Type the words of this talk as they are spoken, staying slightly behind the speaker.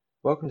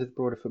Welcome to the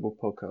Broader Football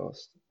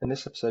Podcast. In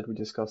this episode, we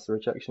discuss the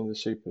rejection of the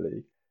Super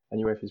League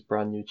and UEFA's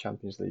brand new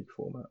Champions League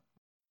format.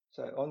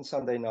 So, on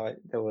Sunday night,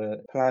 there were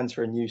plans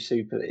for a new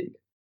Super League.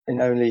 In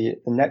only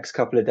the next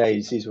couple of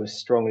days, these were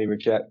strongly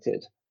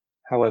rejected.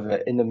 However,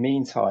 in the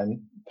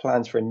meantime,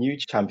 plans for a new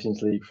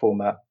Champions League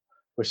format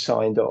were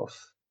signed off.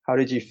 How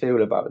did you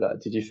feel about that?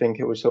 Did you think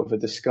it was sort of a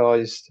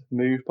disguised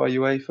move by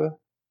UEFA?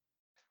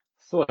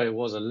 Thought it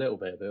was a little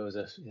bit, but it was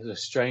a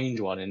strange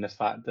one in the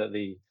fact that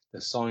the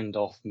signed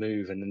off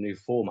move and the new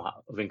format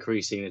of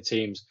increasing the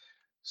teams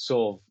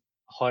sort of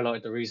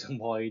highlight the reason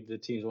why the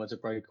teams wanted to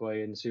break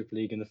away in the Super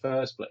League in the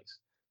first place,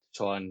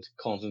 to try and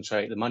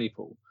concentrate the money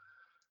pool.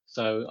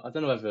 So I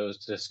don't know if it was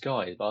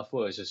disguised, but I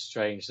thought it was just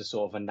strange to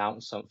sort of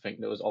announce something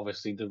that was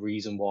obviously the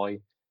reason why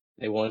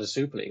they wanted a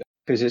Super League.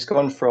 Because it's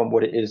gone from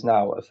what it is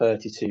now, a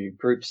 32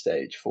 group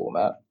stage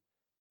format,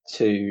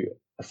 to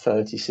a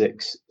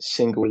 36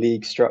 single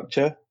league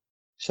structure.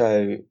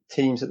 So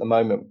teams at the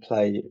moment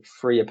play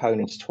 3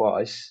 opponents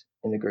twice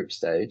in the group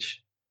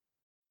stage.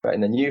 But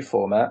in the new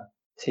format,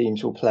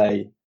 teams will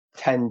play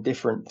 10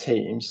 different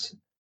teams,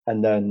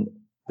 and then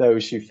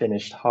those who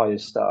finished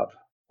highest up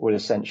will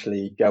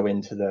essentially go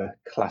into the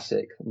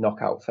classic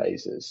knockout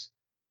phases.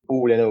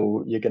 All in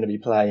all, you're going to be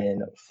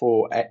playing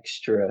 4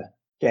 extra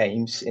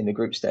games in the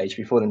group stage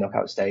before the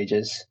knockout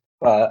stages.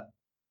 But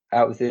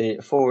out of the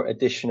 4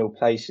 additional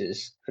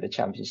places for the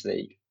Champions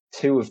League,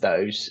 2 of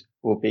those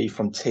will be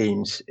from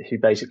teams who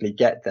basically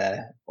get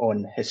there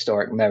on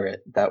historic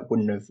merit that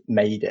wouldn't have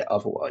made it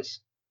otherwise.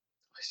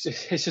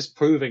 It's just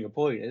proving a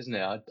point, isn't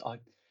it?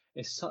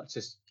 It's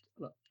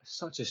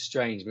such a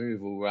strange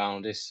move all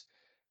round. It's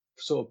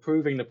sort of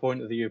proving the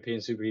point of the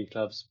European Super League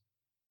clubs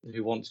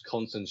who want to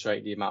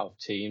concentrate the amount of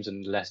teams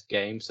and less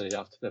games, so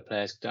the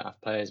players don't have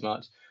to play as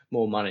much,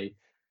 more money,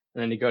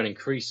 and then they go and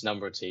increase the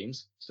number of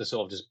teams to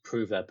sort of just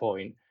prove their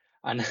point,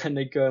 and then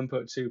they go and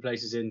put 2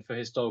 places in for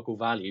historical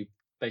value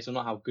based on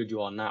not how good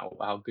you are now,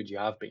 but how good you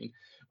have been,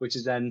 which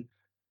is then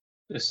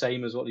the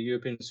same as what the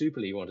European Super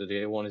League wanted to do.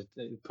 They wanted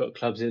to put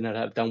clubs in that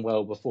have done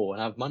well before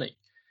and have money.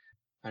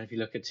 And if you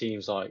look at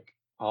teams like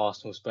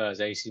Arsenal,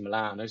 Spurs, AC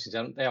Milan, those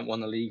teams, they haven't won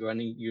the league or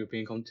any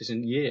European competition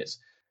in years.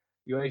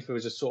 UEFA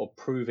was just sort of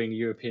proving the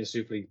European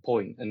Super League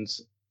point, and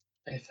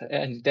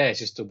there's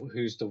just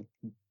who's the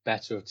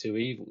better of two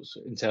evils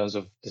in terms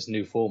of this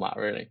new format,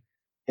 really.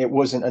 It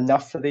wasn't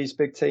enough for these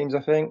big teams,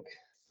 I think,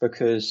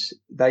 because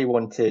they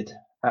wanted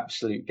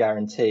absolute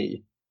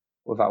guarantee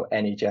without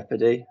any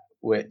jeopardy,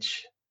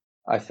 which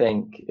I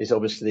think is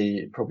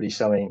obviously probably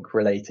something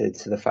related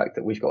to the fact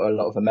that we've got a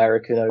lot of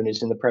American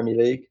owners in the Premier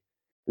League,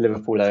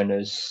 Liverpool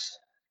owners,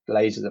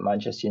 Glazers at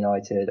Manchester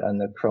United, and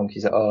the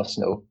Cronkies at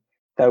Arsenal.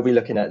 They'll be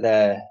looking at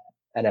their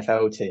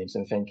NFL teams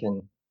and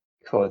thinking,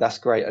 cool, that's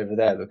great over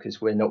there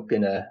because we're not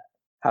going to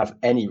have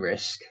any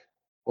risk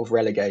of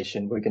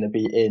relegation. We're going to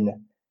be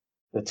in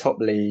the top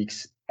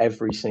leagues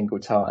every single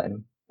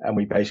time, and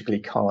we basically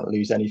can't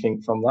lose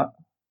anything from that.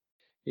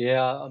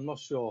 Yeah, I'm not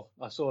sure.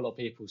 I saw a lot of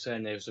people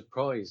saying they were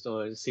surprised,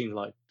 or it seemed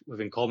like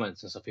within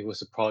comments and stuff, people were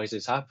surprised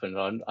this happened.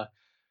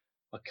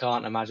 I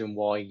can't imagine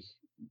why,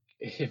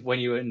 if when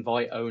you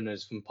invite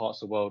owners from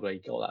parts of the world where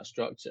you got that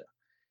structure,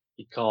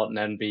 you can't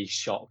then be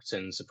shocked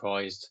and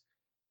surprised,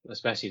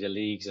 especially the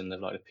leagues and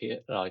like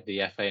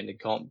the FA, and they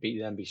can't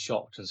be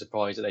shocked and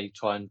surprised that they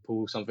try and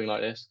pull something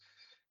like this,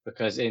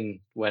 because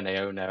when they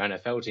own their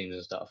NFL teams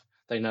and stuff,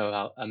 they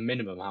know a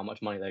minimum how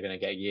much money they're going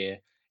to get a year.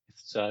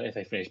 So if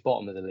they finish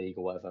bottom of the league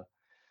or whatever,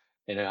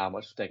 they know how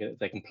much they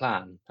can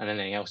plan, and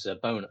anything else is a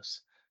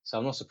bonus. So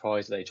I'm not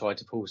surprised that they tried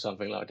to pull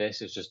something like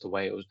this. It's just the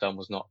way it was done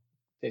was not.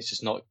 It's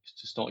just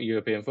not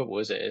European football,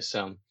 is it? It's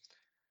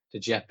the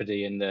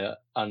jeopardy and the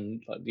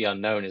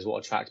unknown is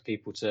what attracts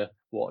people to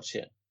watch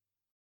it.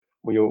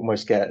 We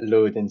almost get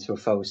lured into a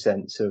false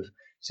sense of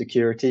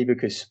security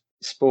because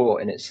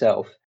sport in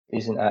itself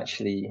isn't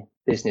actually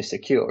business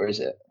secure, is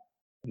it?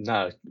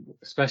 No,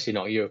 especially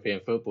not European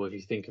football. If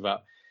you think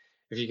about,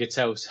 if you could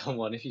tell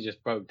someone, if you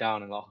just broke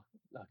down and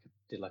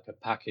did like a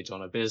package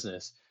on a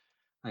business,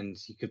 and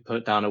you could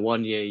put down a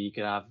 1 year, you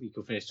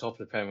could finish top of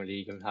the Premier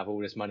League and have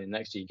all this money.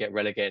 Next year, you get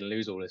relegated and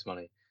lose all this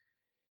money.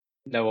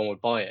 No one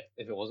would buy it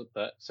if it wasn't.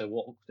 But so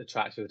what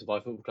attracts people to buy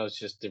football clubs is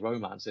just the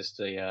romance. It's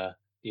the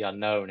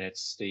unknown.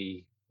 It's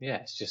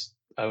just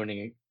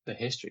owning the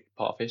history,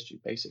 part of history,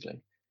 basically.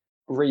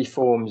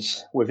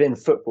 Reforms within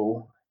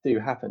football do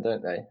happen,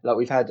 don't they? Like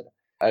we've had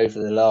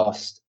over the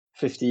last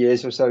 50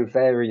 years or so,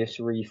 various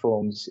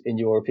reforms in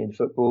European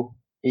football,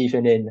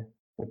 even in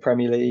the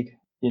Premier League.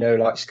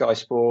 Like Sky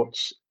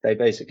Sports, they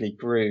basically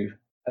grew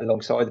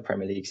alongside the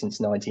Premier League since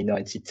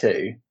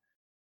 1992,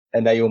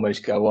 and they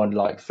almost go on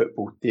like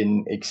football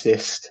didn't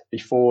exist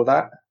before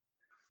that.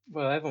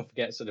 Well, everyone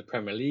forgets that the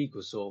Premier League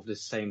was sort of the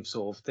same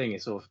sort of thing.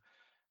 It's sort of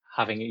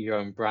having your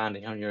own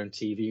branding, having your own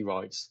TV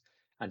rights,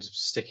 and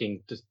just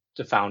sticking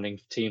the founding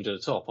team to the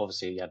top.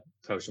 Obviously, you had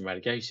promotion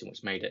relegation,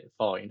 which made it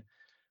fine,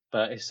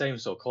 but it's the same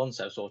sort of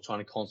concept, sort of trying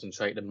to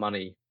concentrate the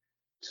money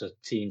to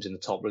teams in the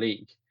top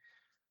league.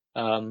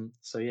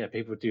 So yeah,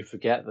 people do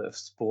forget that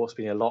sport's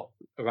been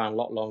around a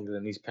lot longer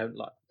than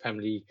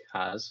Premier League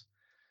has,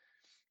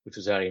 which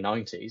was early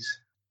 90s.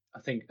 I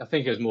think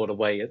it was more the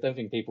way. I don't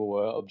think people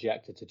were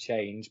objected to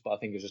change, but I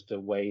think it was just the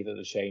way that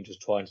the change was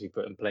trying to be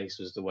put in place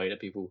was the way that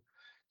people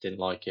didn't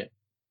like it.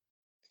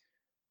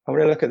 I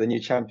want to look at the new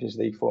Champions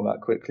League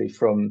format quickly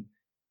from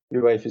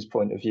UEFA's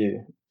point of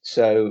view.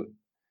 So,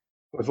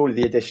 with all of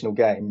the additional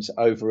games,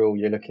 overall,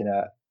 you're looking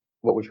at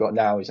what we've got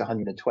now is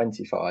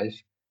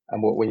 125,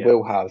 and what we Yeah,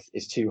 will have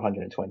is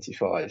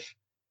 225.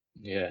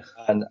 yeah,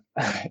 And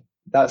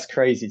that's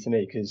crazy to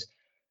me because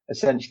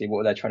essentially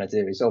what they're trying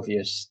to do is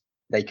obvious.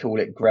 They call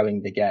it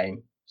growing the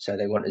game. So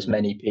they want as mm,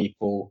 many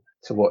people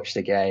to watch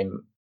the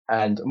game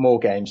and more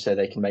games so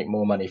they can make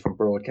more money from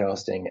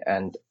broadcasting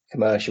and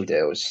commercial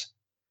deals.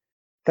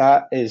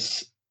 That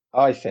is,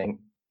 I think,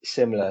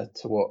 similar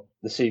to what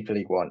the Super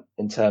League want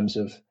in terms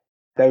of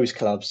those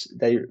clubs.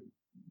 They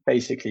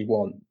basically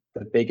want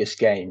the biggest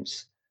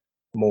games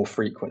more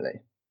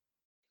frequently.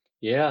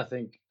 yeah.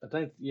 I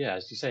don't. Yeah,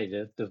 as you say,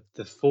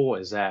 the thought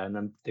is there, and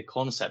then the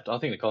concept. I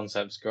think the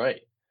concept's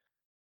great.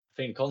 I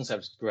think the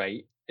concept's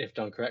great. If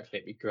done correctly,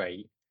 it'd be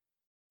great.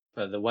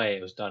 But the way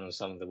it was done was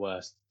some of the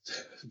worst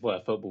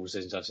football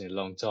decisions I've seen in a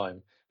long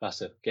time. That's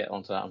to get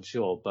onto that, I'm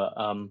sure. But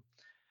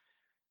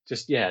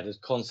just yeah, the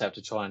concept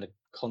of trying to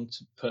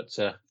put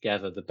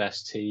together the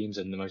best teams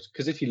and the most.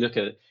 Because if you look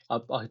at it,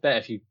 I bet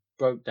if you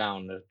broke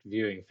down the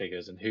viewing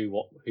figures and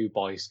who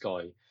buys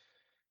Sky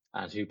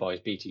and who buys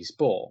BT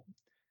Sport,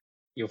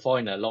 you'll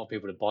find that a lot of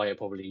people that buy it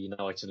probably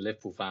United and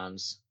Liverpool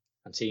fans,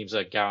 and teams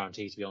are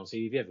guaranteed to be on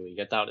TV every week.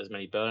 I doubt there's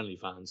many Burnley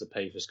fans that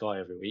pay for Sky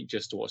every week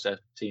just to watch their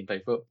team play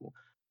football.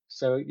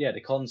 So yeah,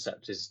 the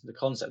concept's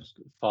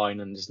fine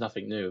and there's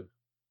nothing new.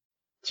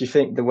 Do you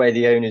think the way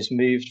the owners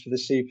moved for the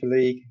Super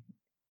League?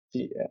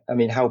 I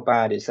mean, how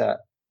bad is that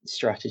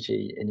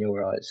strategy in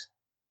your eyes?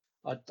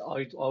 I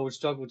would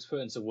struggle to put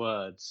into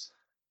words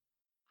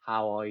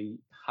how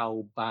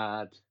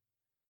bad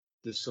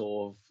the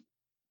sort of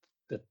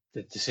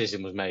the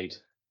decision was made.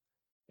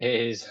 It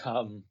is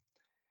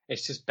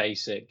it's just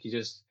basic. You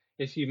just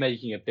if you're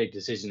making a big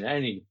decision in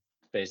any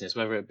business,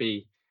 whether it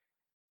be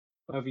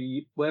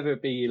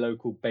your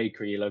local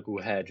bakery, your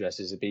local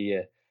hairdressers, it be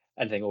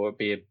anything, or it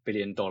be $1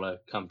 billion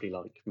company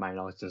like Man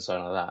United and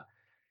something like that.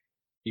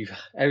 You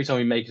every time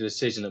you make a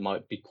decision that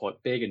might be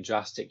quite big and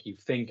drastic, you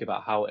think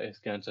about how it's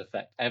going to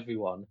affect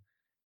everyone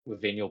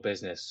within your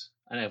business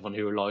and everyone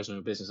who relies on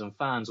your business. And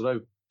fans,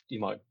 although you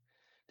might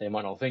they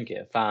might not think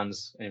it,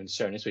 fans, and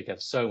shown this week,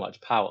 have so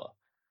much power,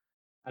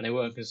 and they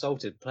weren't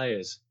consulted.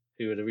 Players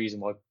who are the reason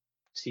why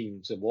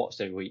teams are watched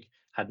every week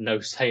had no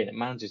say in it.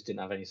 Managers didn't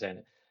have any say in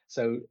it.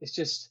 So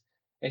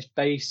it's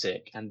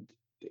basic, and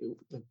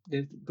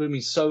there would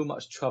be so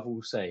much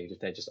trouble saved if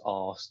they just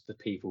asked the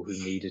people who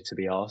needed to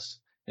be asked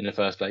in the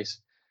first place.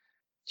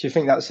 Do you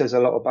think that says a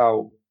lot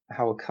about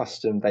how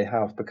accustomed they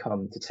have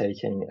become to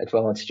taking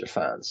advantage of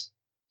fans?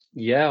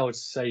 Yeah, I would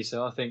say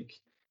so. I think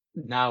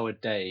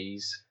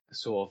nowadays,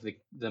 sort of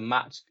the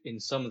match in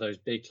some of those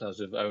big clubs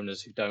with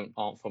owners who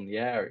aren't from the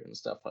area and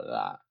stuff like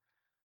that,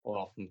 or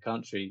not from the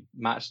country,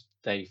 match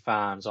day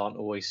fans aren't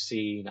always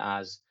seen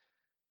as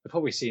they're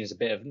probably seen as a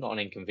bit of not an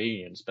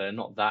inconvenience, but they're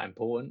not that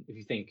important. If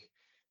you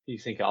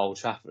think at Old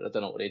Trafford, I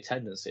don't know what the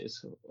attendance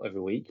is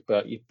every week,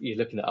 but you're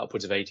looking at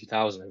upwards of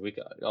 80,000 every week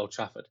at Old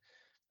Trafford.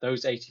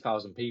 Those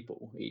 80,000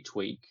 people each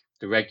week,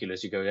 the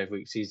regulars who go every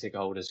week, season ticket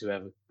holders,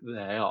 whoever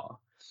they are,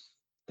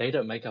 they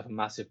don't make up a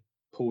massive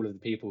pool of the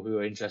people who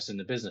are interested in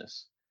the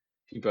business.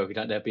 If you broke it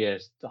down, there'd be a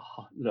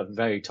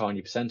very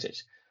tiny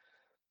percentage.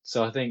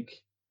 So I think,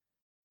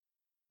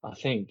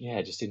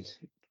 yeah,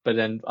 but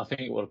then I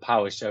think what the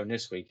power has shown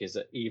this week is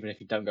that even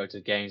if you don't go to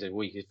the games every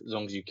week, as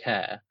long as you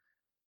care,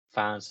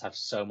 fans have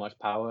so much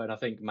power. And I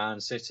think Man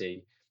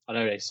City, I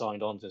know they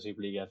signed on to the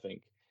Super League. I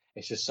think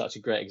it's just such a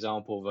great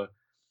example of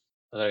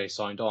although they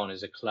signed on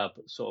as a club,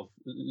 sort of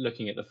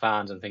looking at the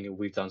fans and thinking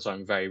we've done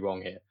something very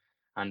wrong here.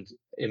 And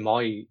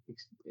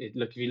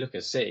if you look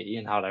at City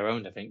and how they're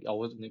owned, I think I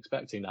wasn't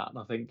expecting that, and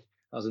I think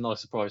that was a nice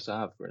surprise to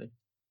have, really.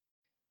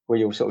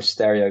 We all sort of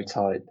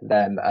stereotype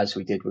them as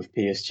we did with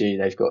PSG.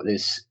 They've got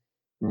this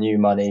new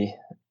money,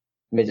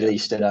 Middle Yeah,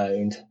 Eastern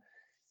owned,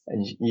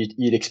 and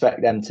you'd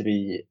expect them to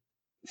be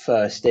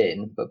first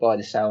in, but by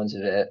the sounds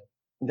of it,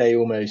 they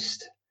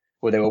almost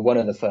well, they were one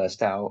of the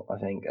first out, I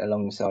think,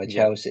 alongside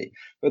yeah, Chelsea.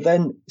 But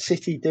then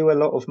City do a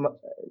lot of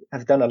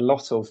have done a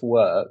lot of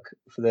work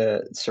for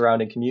the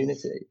surrounding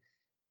community.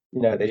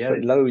 You know, they've yeah.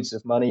 put loads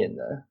of money in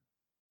there.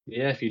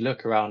 Yeah, if you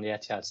look around the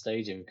Etihad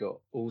Stadium, you've got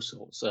all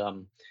sorts.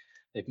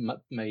 They've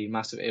made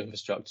massive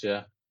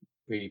infrastructure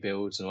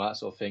rebuilds and all that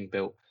sort of thing.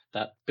 Built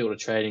a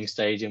training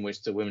stadium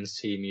which the women's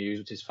team use,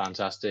 which is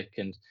fantastic.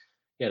 And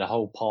yeah, the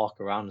whole park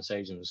around the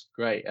stadium is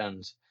great.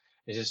 And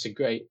it's just a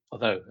great.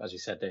 Although, as you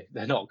said,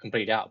 they're not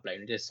completely out of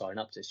blame. They did sign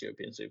up to this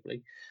European Super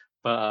League,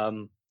 but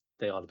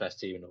they are the best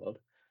team in the world,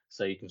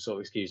 so you can sort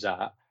of excuse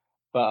that.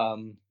 But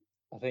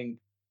I think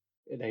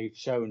they've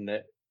shown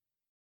that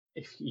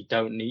if you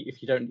don't,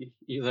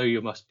 although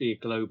you must be a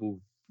global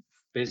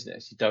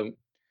business, you don't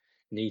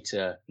need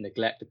to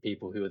neglect the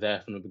people who were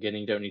there from the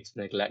beginning. You don't need to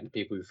neglect the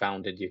people who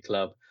founded your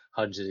club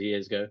hundreds of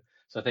years ago.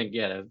 So I think,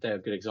 yeah, they're a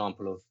good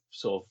example of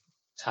sort of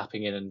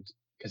tapping in and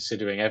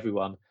considering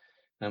everyone,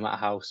 no matter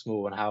how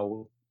small and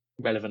how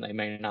relevant they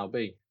may now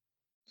be.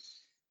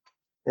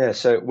 Yeah,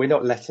 so we're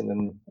not letting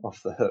them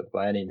off the hook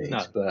by any means,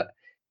 No, but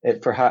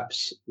it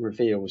perhaps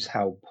reveals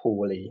how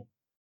poorly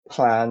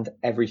planned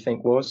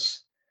everything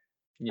was.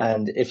 yeah,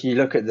 And if you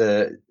look at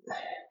the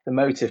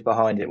motive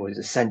behind it was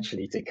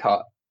essentially to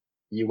cut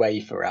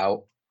UEFA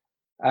out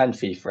and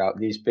FIFA out,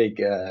 these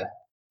big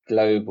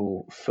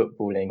global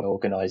footballing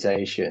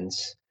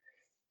organizations,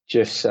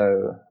 just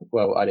so,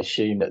 well, I'd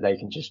assume that they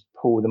can just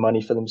pull the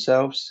money for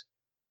themselves.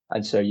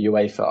 And so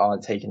UEFA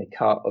aren't taking a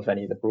cut of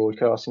any of the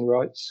broadcasting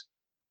rights.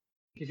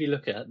 if you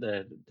look at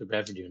the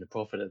revenue and the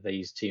profit that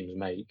these teams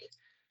make,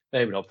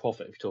 maybe not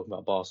profit if you're talking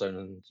about Barcelona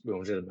and Real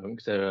Madrid at the moment,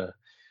 'cause they're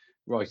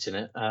right in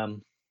it.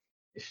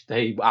 If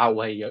they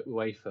outweigh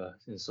UEFA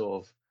in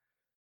sort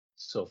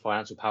of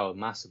financial power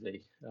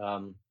massively,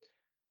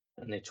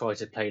 and they tried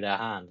to play their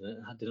hand,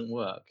 and it didn't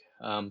work.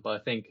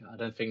 But I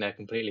don't think they're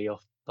completely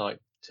off. I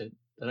don't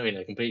think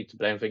they're completely to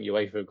blame. I think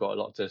UEFA have got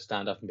a lot to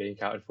stand up and be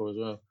accounted for as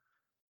well.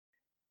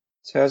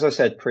 So, as I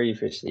said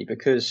previously,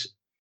 because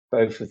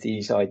both of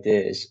these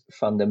ideas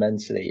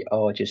fundamentally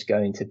are just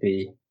going to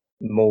be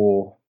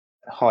more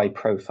high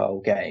profile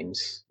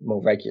games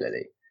more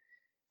regularly,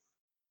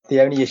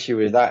 the only issue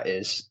with that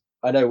is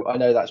I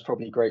know that's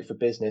probably great for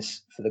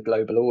business for the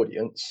global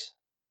audience,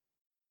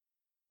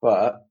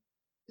 but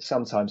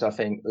sometimes I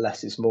think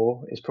less is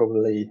more is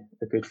probably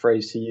a good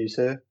phrase to use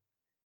here,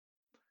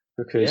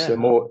 because Yeah,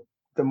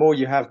 the more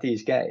you have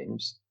these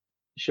games,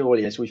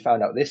 surely, as we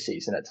found out this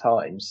season at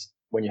times,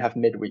 when you have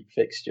midweek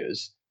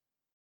fixtures,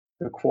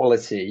 the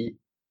quality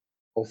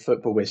of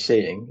football we're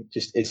seeing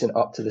just isn't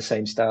up to the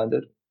same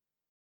standard.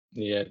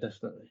 yeah,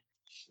 definitely.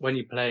 When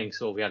you're playing,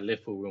 we had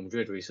Liverpool, Real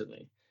Madrid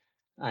recently,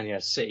 and you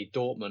had City,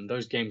 Dortmund.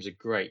 Those games are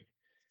great,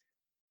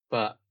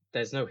 but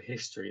there's no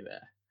history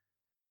there.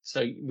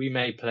 So we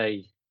may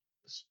play,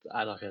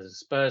 like as a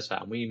Spurs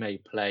fan, we may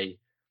play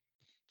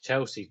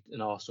Chelsea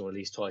and Arsenal at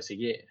least twice a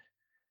year.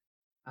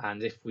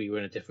 And if we were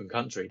in a different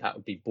country, that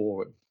would be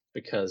boring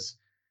because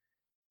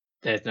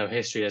there's no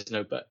history. There's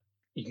no, but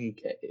you can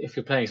if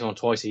you're playing someone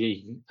twice a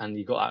year and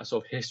you've got that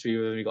sort of history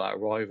with them, you've got that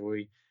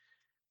rivalry,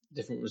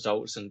 different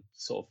results, and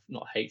sort of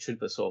not hatred,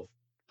 but sort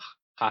of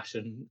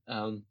passion.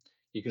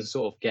 You can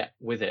sort of get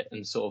with it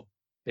and sort of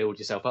build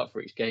yourself up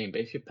for each game.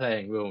 But if you're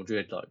playing Real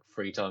Madrid like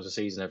 3 times a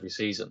season every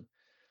season,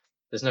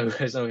 there's no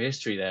there's no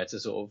history there to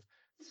sort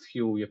of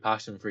fuel your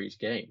passion for each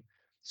game.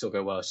 Sort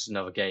of go, well, it's just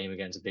another game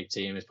against a big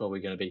team. It's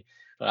probably going to be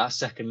like that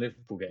second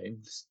Liverpool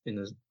game in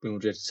the Real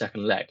Madrid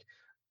second leg,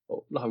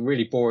 like a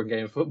really boring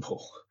game of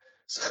football.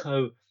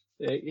 So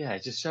yeah,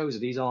 it just shows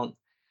that these aren't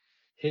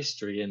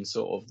history, and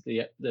sort of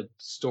the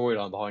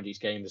storyline behind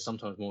each game is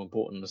sometimes more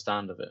important than the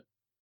stand of it.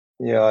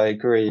 Yeah, I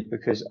agree,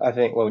 because I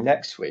think, well,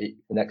 next week,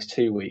 the next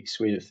 2 weeks,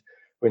 we're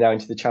now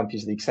into the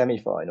Champions League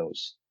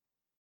semi-finals.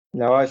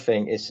 Now, I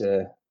think it's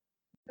a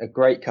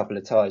great couple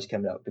of ties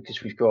coming up,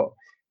 because we've got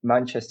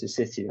Manchester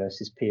City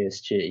versus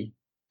PSG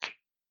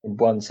in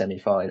one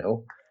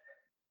semi-final,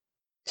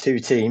 two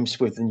teams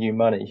with the new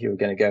money who are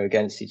going to go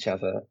against each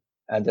other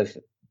and have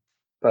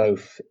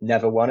both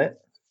never won it.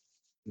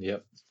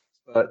 Yep.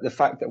 But the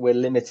fact that we're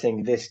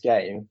limiting this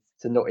game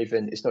to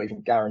it's not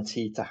even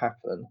guaranteed to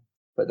happen.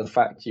 But the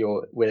fact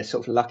we're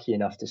sort of lucky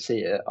enough to see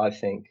it, I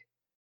think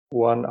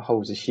one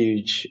holds a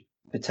huge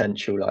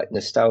potential like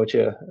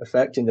nostalgia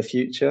effect in the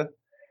future,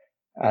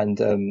 and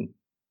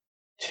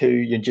two,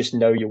 you just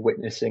know you're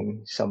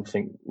witnessing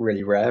something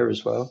really rare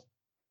as well.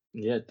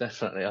 Yeah,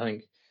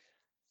 definitely.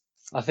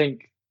 I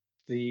think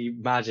the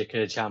magic of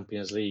the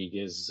Champions League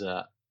is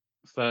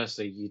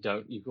firstly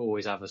you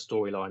always have a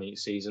storyline each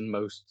season.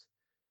 Most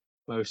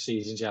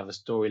seasons you have a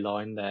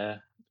storyline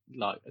there,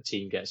 like a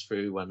team gets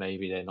through when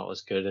maybe they're not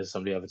as good as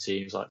some of the other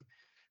teams, like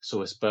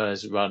saw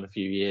Spurs run a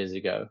few years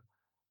ago.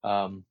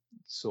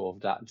 Sort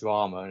of that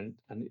drama,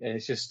 and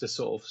it's just the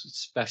sort of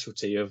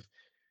specialty of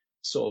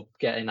sort of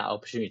getting that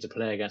opportunity to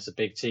play against the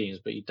big teams,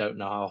 but you don't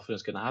know how often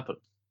it's going to happen.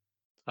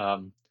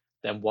 Um,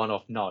 then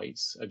one-off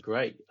nights are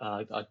great.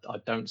 I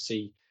don't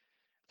see,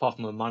 apart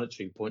from a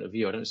monetary point of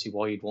view, I don't see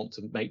why you'd want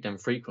to make them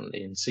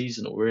frequently and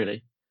seasonal,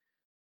 really.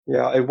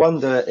 Yeah, I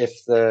wonder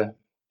if the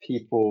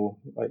people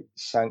like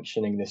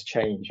sanctioning this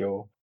change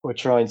or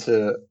trying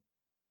to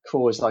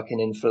cause like an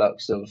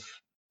influx of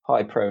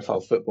high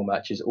profile football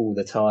matches all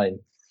the time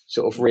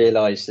sort of Yeah.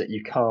 realize that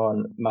you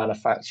can't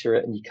manufacture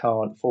it and you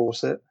can't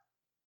force it.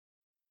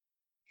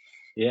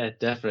 Yeah,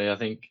 definitely. I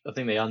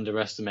think they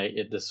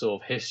underestimated the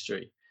sort of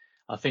history.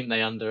 I think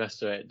they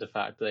underestimated the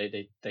fact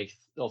that they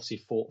obviously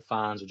thought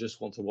fans would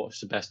just want to watch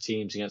the best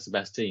teams against the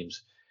best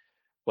teams.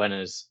 When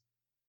as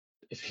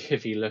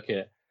if you look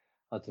at,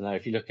 I don't know,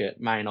 if you look at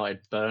Man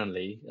United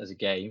Burnley as a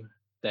game,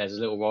 there's a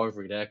little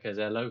rivalry there because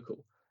they're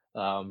local.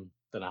 Don't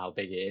know how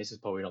big it is. It's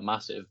probably not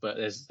massive, but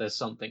there's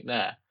something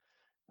there.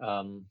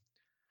 Um,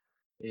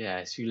 yeah,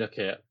 if you look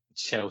at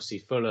Chelsea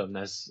Fulham,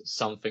 there's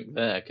something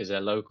there because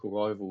they're local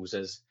rivals.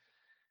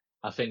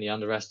 I think they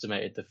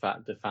underestimated the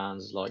fact that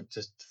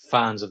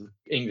fans of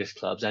English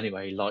clubs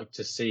anyway like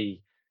to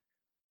see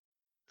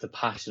the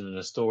passion and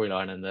the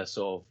storyline and the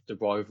sort of the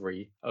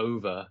rivalry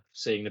over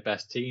seeing the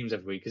best teams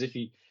every week. Because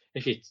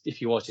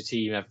if you watch a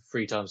team every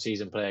 3 times a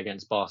season play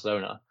against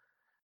Barcelona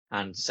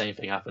and the same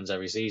thing happens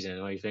every season,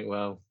 and you think,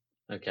 well,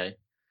 okay,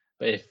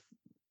 but if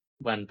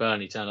when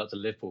Burnley turned up to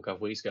Liverpool a couple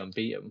of weeks ago and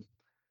beat them,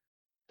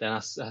 then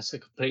that's a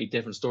completely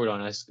different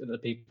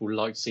storyline. People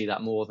like to see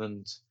that more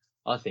than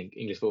I think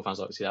English football fans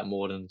like to see that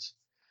more than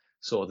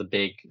sort of the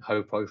big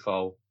high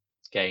profile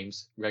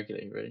games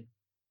regularly, really.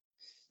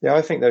 Yeah,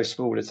 I think those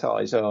smaller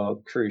ties are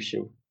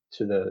crucial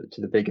to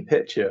the bigger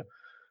picture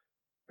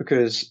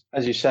because,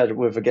 as you said,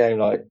 with a game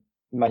like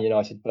Man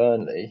United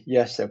Burnley,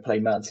 yes, they'll play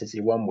Man City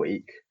one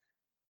week,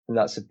 and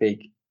that's a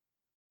big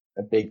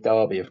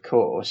derby, of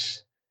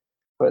course.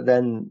 But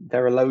then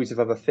there are loads of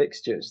other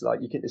fixtures. Like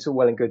it's all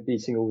well and good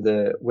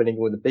winning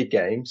all the big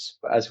games,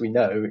 but as we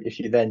know, if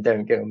you then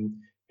don't go and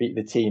beat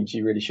the teams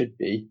you really should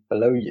be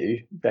below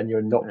you, then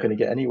you're not going to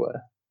get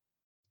anywhere.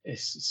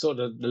 It's sort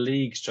of the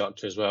league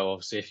structure as well.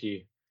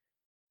 Obviously,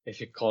 if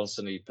you're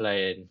constantly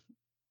playing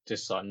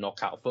just like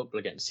knockout football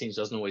against teams,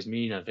 doesn't always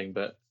mean anything.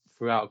 But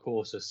throughout a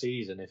course of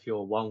season, if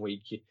you're one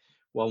week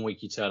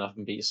you turn up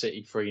and beat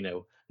City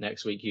 3-0,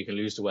 next week you can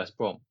lose to West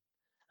Brom,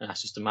 and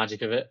that's just the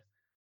magic of it.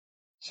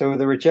 So with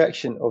the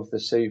rejection of the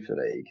Super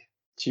League,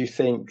 do you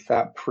think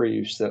that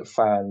proves that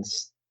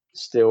fans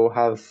still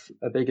have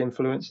a big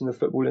influence in the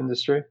football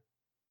industry?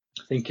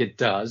 I think it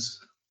does,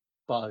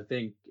 but I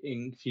think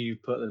if you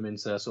put them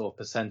into a sort of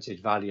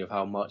percentage value of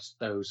how much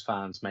those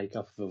fans make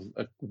up of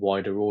a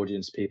wider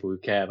audience, people who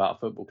care about a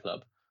football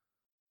club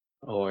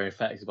or are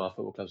affected by a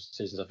football club's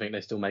decisions, I think they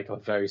still make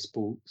up a very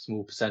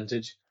small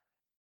percentage.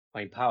 I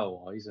mean, power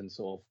wise and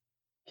sort of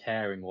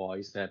caring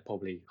wise, they're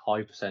probably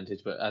high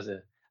percentage, but as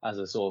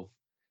a sort of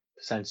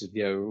percentage of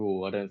the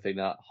overall, I don't think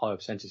that higher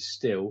percentage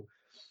still,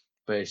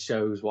 but it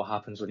shows what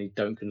happens when you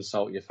don't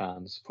consult your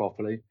fans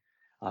properly.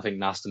 I think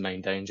that's the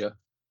main danger.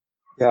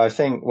 Yeah, I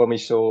think when we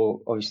saw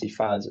obviously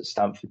fans at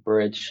Stamford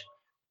Bridge,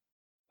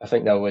 I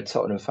think there were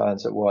Tottenham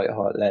fans at White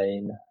Hart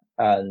Lane,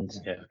 and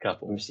Yeah, a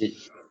couple. obviously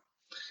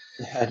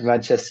you had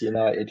Manchester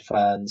United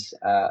fans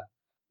at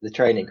the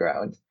training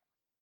ground.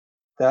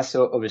 That's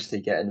obviously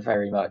getting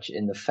very much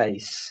in the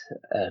face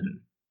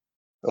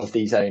of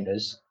these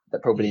owners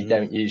that probably Hmm.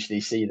 don't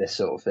usually see this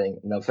sort of thing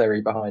and are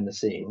very behind the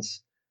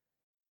scenes.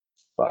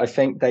 But I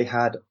think they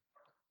had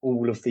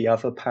all of the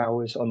other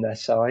powers on their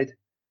side.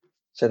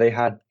 So they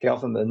had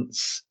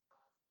governments,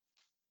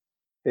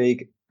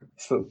 big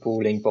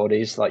footballing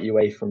bodies like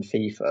UEFA and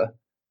FIFA,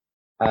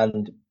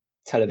 and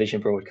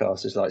television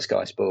broadcasters like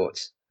Sky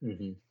Sports.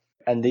 Hmm.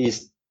 And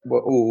these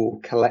were all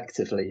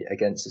collectively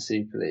against the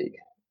Super League.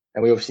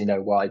 And we obviously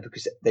know why,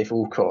 because they've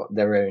all got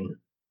their own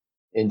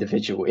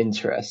individual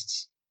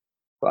interests.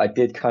 But I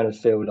did kind of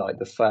feel like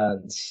the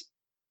fans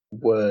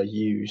were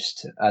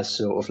used as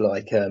sort of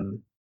like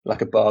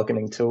a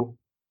bargaining tool.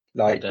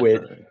 Oh, Like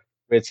definitely.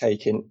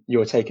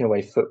 you're taking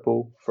away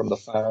football from the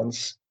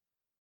fans.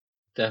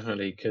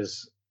 Definitely,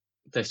 because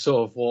they're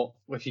sort of what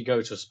if you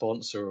go to a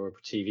sponsor or a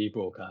TV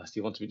broadcast,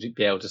 you want to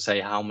be able to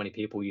say how many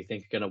people you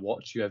think are going to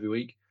watch you every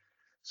week.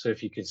 So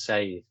if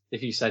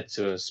you said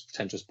to a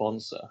potential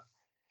sponsor,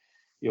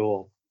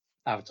 your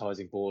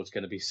advertising board's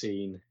going to be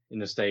seen in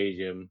the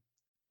stadium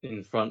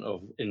in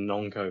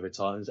non-COVID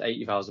times,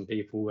 80,000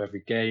 people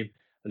every game,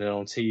 and then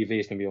on TV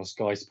it's going to be on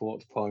Sky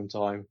Sports prime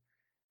time,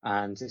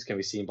 and it's going to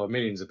be seen by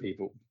millions of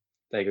people.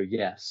 They go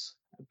yes,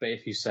 but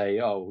if you say,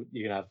 oh,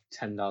 you're going to have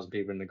 10,000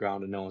 people in the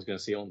ground and no one's going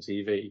to see it on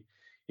TV,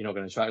 you're not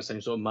going to attract the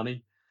same sort of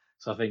money.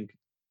 So I think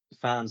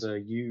fans are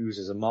used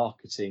as a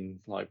marketing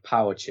like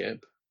power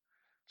chip to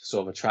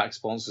sort of attract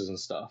sponsors and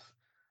stuff.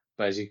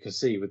 But as you can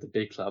see with the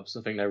big clubs,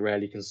 I think they're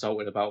rarely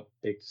consulted about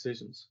big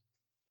decisions.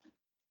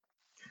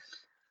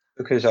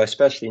 Because I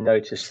especially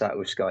noticed that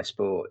with Sky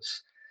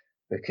Sports,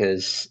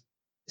 because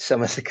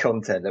some of the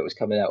content that was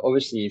coming out,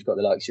 obviously you've got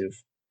the likes of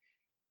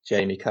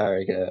Jamie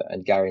Carragher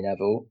and Gary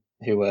Neville,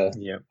 who were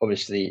Yeah.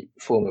 obviously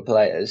former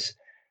players.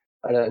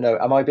 I don't know.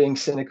 Am I being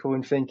cynical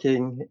in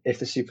thinking if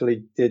the Super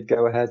League did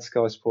go ahead,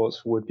 Sky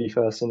Sports would be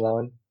first in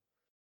line?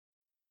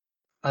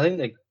 I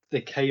think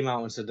they came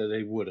out and said that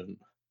they wouldn't,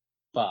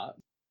 but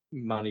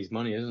money's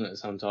money, isn't it?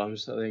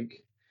 Sometimes I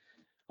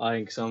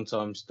think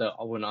sometimes that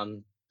I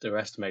wouldn't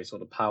underestimate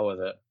sort of power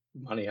that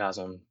money has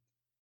on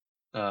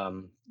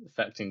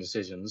affecting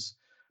decisions.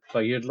 But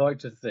you'd like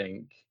to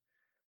think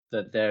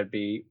that there'd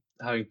be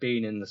having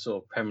been in the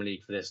sort of Premier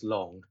League for this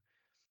long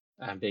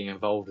and being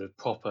involved with not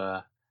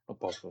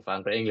proper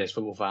fans, but English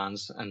football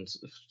fans, and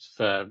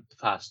for the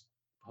past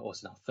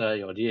what's it now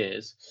 30 odd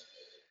years,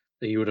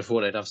 that you would have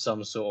thought they'd have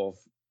some sort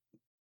of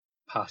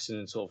passion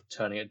and sort of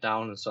turning it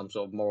down and some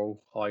sort of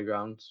moral high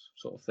ground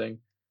sort of thing.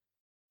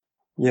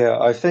 Yeah,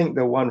 I think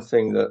the one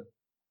thing that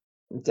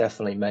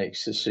definitely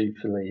makes the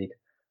Super League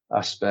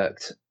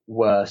aspect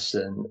worse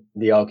than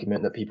the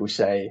argument that people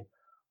say,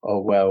 oh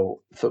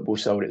well, football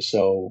sold its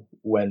soul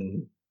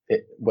when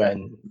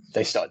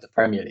they started the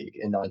Premier League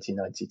in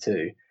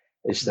 1992,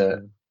 is that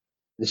Hmm.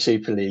 the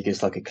Super League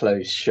is like a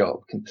closed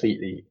shop,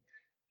 completely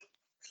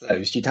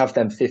closed. You'd have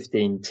them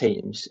 15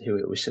 teams who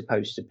it was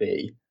supposed to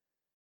be,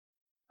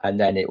 and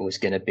then it was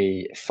going to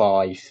be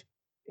five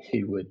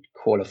who would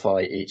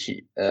qualify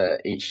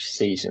each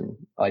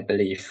season, I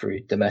believe,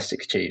 through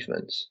domestic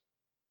achievements.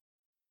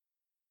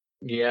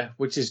 Yeah,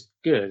 which is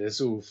good.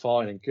 It's all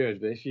fine and good,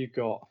 but if you've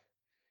got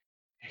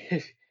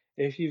if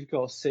if you've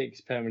got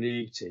 6 Premier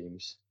League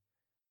teams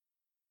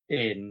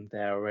in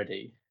there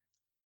already,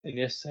 and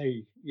yes,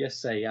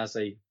 say as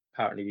they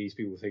apparently these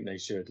people think they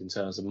should in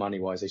terms of money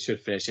wise, they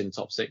should finish in the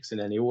top 6 in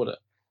any order.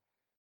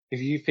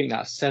 If you think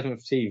that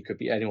seventh team could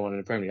be anyone in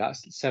the Premier League,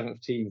 that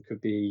seventh team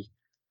could be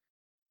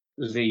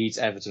Leeds,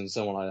 Everton,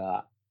 someone like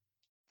that.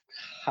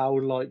 How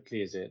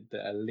likely is it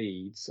that a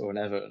Leeds or an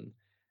Everton,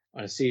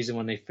 on a season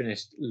when they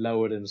finished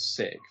lower than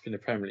 6th in the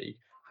Premier League,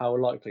 how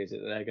likely is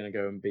it that they're going to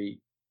go and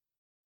beat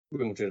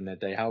Real Madrid in their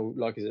day? How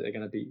likely is it they're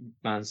going to beat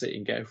Man City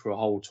and get through a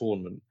whole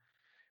tournament,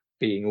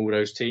 beating all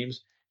those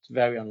teams? It's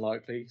very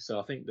unlikely. So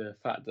I think the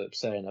fact that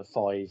saying that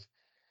 5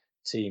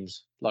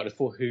 teams, like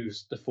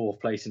who's the 4th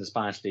place in the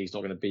Spanish league, is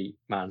not going to beat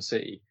Man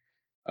City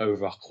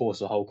over a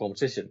course of the whole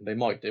competition. They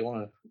might do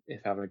on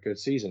if having a good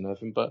season, I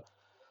think, but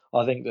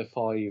I think the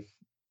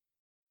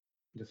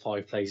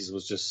 5 places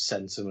was just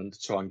sentiment to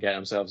try and get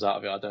themselves out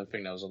of it. I don't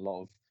think there was a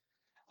lot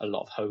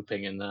of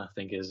hoping in there. I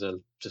think it's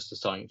just a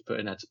something to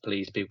put in there to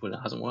please people, and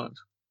it hasn't worked.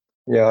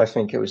 Yeah, I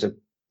think it was a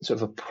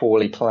sort of a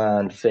poorly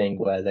planned thing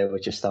where they were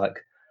just like,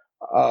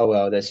 oh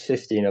well, there's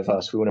 15 of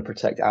us. We want to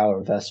protect our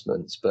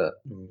investments, but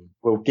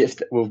we'll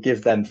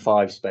give them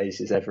 5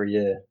 spaces every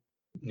year.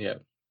 Yeah,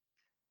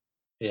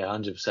 yeah,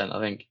 100%.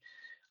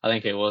 I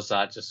think it was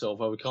that, just sort of,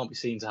 well, we can't be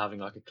seen to having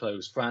like a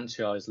closed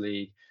franchise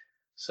league,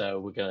 so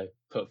we're going to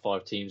put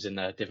 5 teams in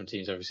there, different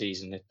teams every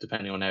season,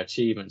 depending on their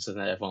achievements, and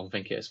then everyone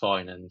think it's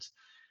fine. And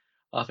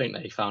I think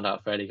they found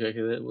out fairly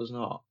quickly that it was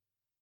not.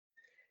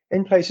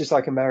 In places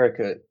like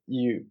America,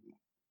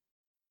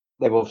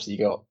 they've obviously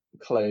got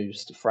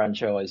closed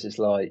franchises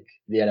like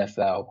the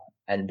NFL,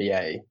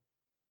 NBA,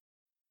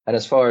 and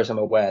as far as I'm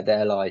aware,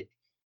 they're like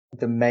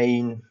the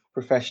main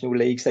professional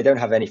leagues. They don't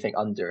have anything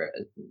under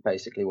it,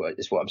 basically, what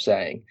is what I'm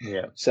saying.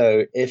 Yeah.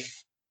 So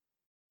if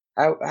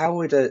how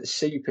would a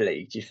Super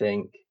League, do you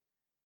think?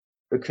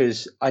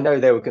 Because I know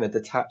they were going to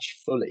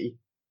detach fully.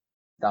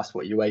 That's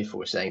what UEFA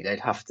was saying. They'd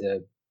have to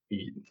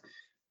be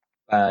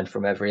banned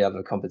from every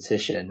other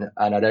competition,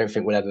 and I don't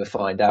think we'll ever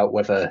find out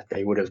whether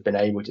they would have been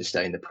able to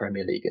stay in the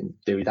Premier League and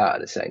do that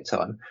at the same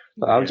time.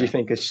 But how do you Yeah.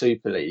 think a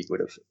Super League would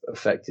have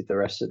affected the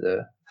rest of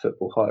the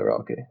football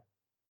hierarchy?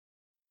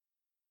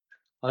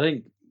 I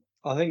think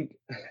I think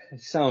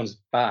it sounds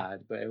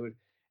bad, but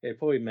it'd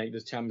probably make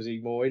the Champions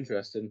League more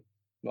interesting,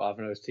 not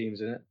having those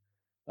teams in it.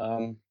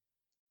 Um,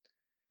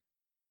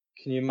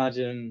 can you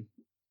imagine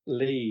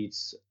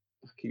Leeds?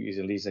 I keep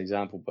using Leeds as an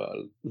example, but I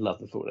love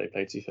the football they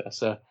play, to be fair.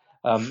 So,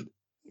 can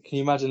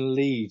you imagine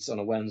Leeds on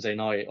a Wednesday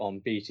night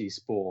on BT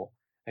Sport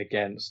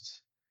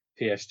against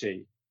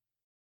PSG?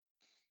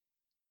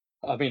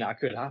 I mean, that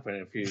could happen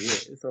in a few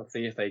years.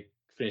 Obviously, if they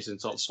finish in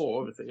top 4,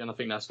 obviously, and I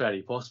think that's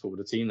fairly possible with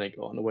the team they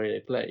got and the way they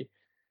play.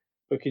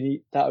 But can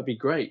you? That would be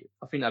great.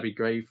 I think that'd be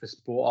great for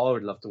sport. I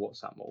would love to watch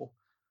that more.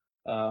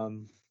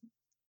 Um,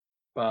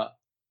 but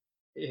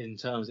in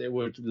terms, it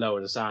would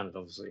lower the standard,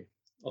 obviously,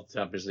 of the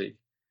Champions League.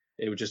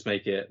 It would just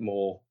make it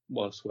more,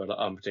 what's the word, like,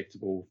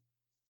 unpredictable.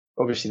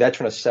 Obviously, they're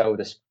trying to sell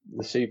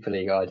the Super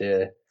League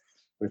idea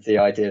with the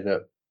idea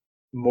that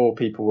more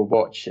people will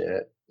watch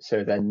it,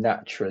 so then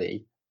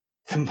naturally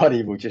the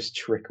money will just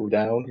trickle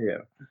down.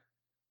 Yeah.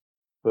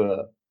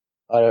 But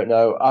I don't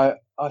know.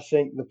 I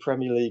think the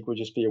Premier League would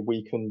just be a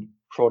weakened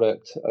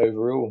product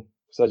overall,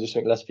 because I just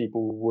think less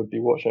people would be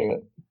watching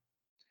it.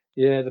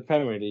 Yeah, the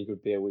Premier League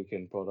would be a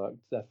weekend product,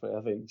 definitely.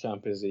 I think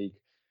Champions League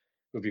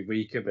would be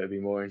weaker, but it'd be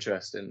more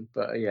interesting.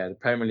 But yeah, the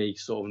Premier League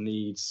sort of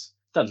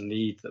doesn't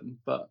need them,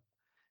 but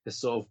it's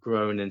sort of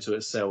grown into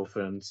itself,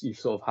 and you've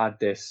sort of had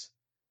this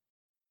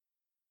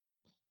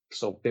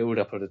sort of build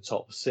up of the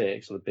top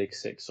 6, or the big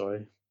 6,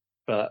 sorry,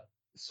 but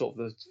sort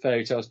of the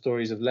fairy tale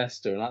stories of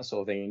Leicester and that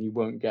sort of thing, and you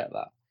won't get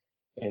that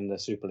in the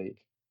Super League.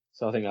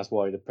 So I think that's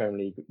why the Premier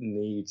League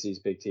needs these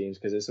big teams,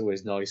 because it's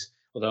always nice.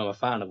 Although I'm a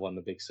fan of one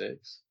of the big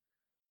 6,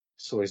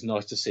 it's always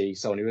nice to see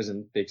someone who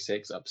isn't big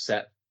 6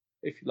 upset.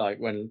 If like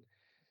when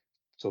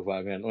talk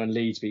about again when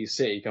Leeds beat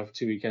City a couple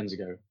 2 weekends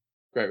ago,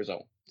 great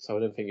result. So I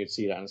don't think you'd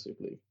see that in the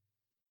Super League.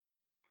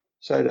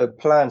 So the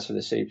plans for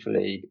the Super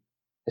League,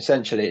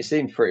 essentially, it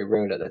seemed pretty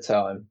real at the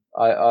time.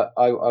 I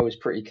was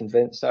pretty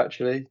convinced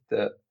actually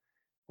that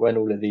when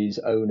all of these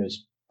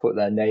owners put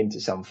their name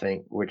to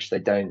something, which they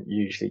don't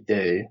usually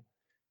do,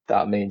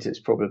 that means it's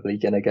probably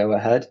going to go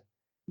ahead.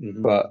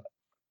 Mm-hmm. But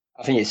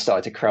I think it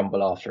started to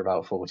crumble after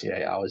about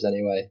 48 hours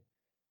anyway.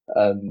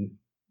 Um,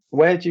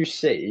 where do you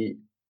see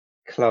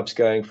clubs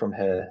going from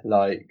here?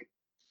 Like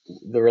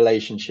the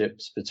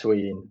relationships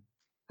between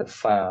the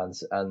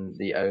fans and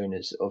the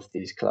owners of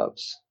these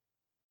clubs?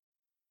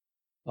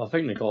 I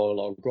think they've got a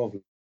lot of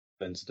groveling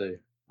to do.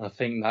 I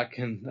think that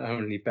can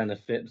only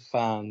benefit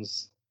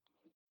fans.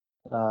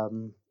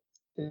 Um,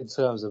 in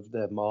terms of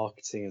their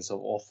marketing and sort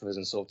of offers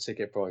and sort of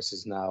ticket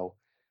prices now,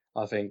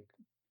 I think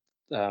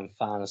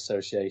fan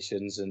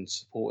associations and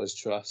supporters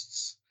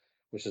trusts,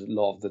 which a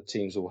lot of the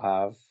teams will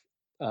have,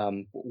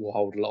 will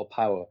hold a lot of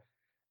power.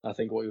 I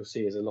think what you'll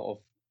see is a lot of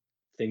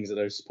things that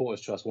those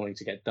supporters trusts wanting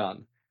to get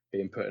done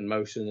being put in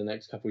motion in the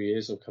next couple of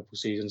years or couple of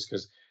seasons,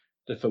 because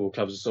the football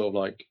clubs are sort of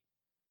like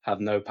have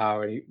no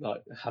power,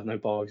 like have no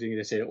bargaining.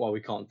 They say, well,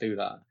 we can't do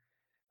that,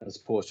 and the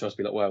supporters trust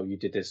be like, well, you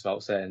did this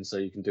without saying, so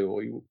you can do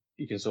what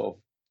you can sort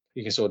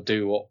of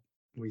do what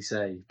we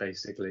say,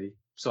 basically.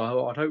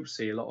 So I'd hope to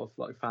see a lot of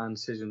like fan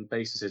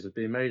based decisions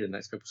being made in the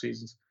next couple of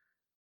seasons.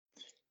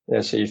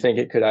 Yeah, so you think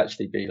it could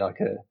actually be like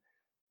a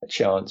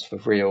chance for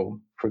real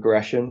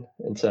progression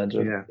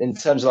Yeah, in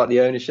terms of like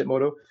the ownership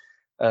model,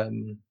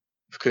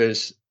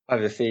 because I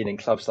have a feeling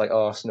clubs like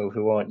Arsenal,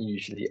 who aren't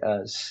usually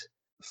as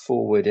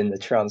forward in the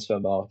transfer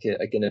market,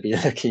 are going to be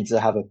looking to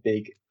have a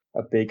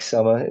big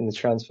summer in the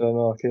transfer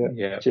market.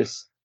 yeah.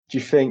 Just do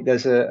you think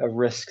there's a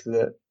risk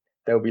that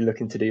they'll be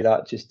looking to do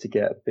that just to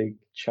get a big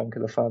chunk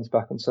of the fans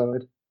back on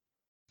side?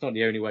 It's not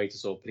the only way to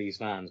sort of please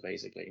fans,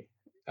 basically.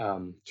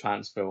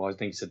 Transfer, I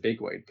think it's a big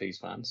way to please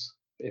fans,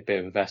 a bit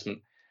of investment.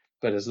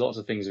 But there's lots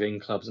of things within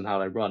clubs and how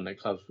they run that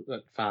clubs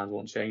that fans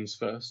want change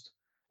first.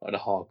 Like the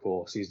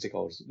hardcore season ticket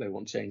holders, they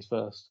want change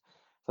first.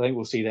 So I think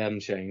we'll see them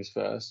change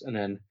first, and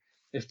then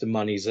if the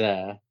money's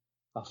there,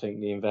 I think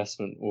the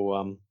investment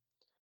will.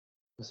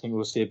 I think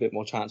we'll see a bit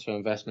more transfer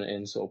investment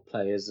in sort of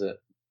players that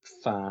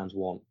fans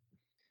want.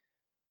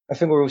 I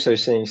think we're also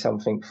seeing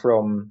something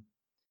from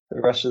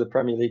the rest of the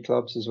Premier League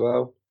clubs as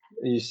well.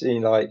 You've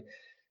seen like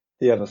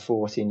the other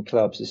 14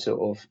 clubs are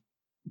sort of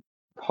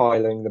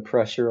piling the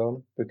pressure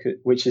on,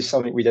 which is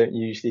something we don't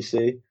usually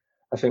see.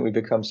 I think we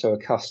become so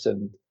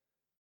accustomed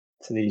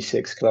to these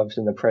six clubs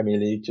in the Premier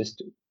League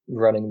just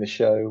running the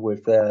show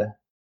with their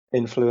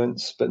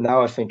influence, but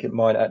now I think it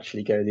might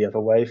actually go the other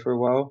way for a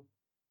while.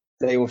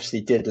 They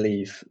obviously did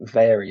leave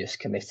various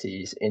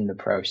committees in the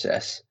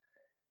process,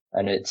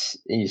 and it's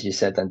easier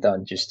said than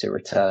done just to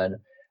return.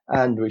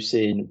 And we've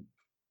seen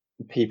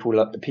people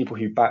like the people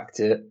who backed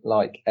it,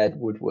 like Ed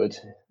Woodward,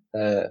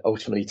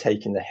 ultimately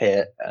taking the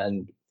hit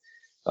and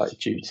like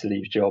due to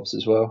leave jobs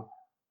as well.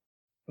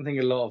 I think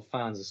a lot of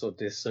fans are sort of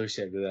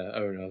dissociated with their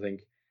owner. I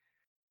think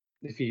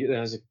if you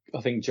there's a,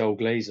 I think Joel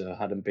Glazer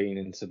hadn't been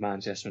into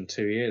Manchester in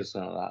 2 years,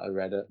 something like that. I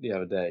read it the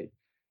other day,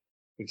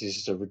 which is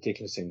just a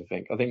ridiculous thing to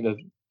think. I think,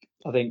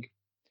 don't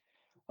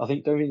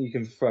think you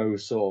can throw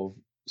sort of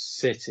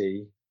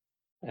City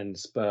and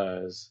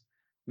Spurs,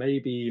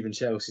 maybe even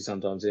Chelsea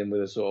sometimes in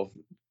with a sort of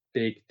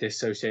big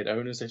dissociated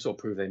owners. They sort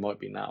of prove they might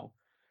be now.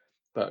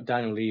 But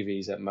Daniel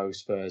Levy's at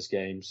most Spurs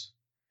games,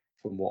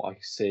 from what I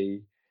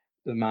see.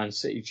 The Man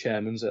City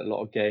chairman's at a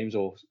lot of games,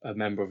 or a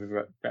member of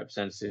the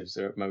representatives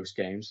are at most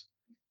games.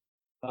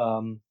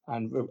 And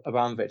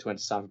Abramovich went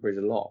to Stamford Bridge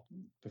a lot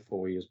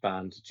before he was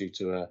banned due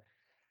to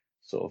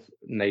sort of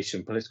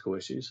nation political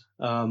issues.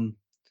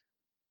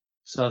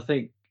 So I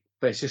think,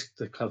 but it's just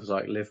the clubs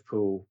like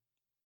Liverpool,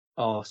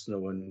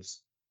 Arsenal, and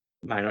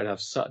Man United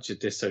have such a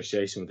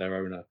dissociation with their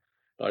owner.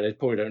 Like they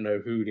probably don't know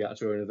who the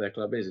actual owner of their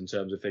club is in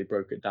terms of if they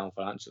broke it down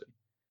financially.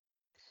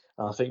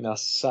 And I think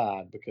that's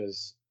sad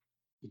because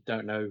you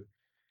don't know.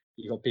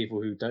 You've got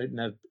people who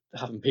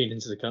haven't been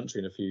into the country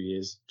in a few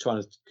years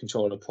trying to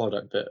control a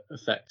product that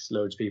affects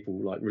loads of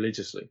people like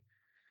religiously.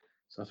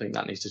 So I think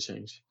that needs to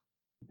change.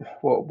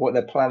 What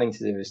they're planning to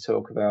do is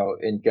talk about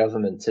in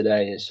government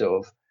today is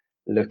sort of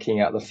looking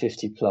at the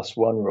 50+1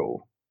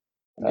 rule,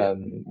 Yeah.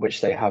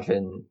 which they have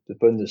in the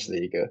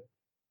Bundesliga,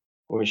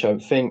 which I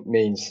think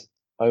means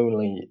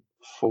only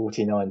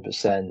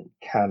 49%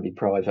 can be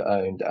private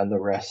owned and the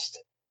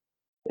rest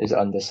is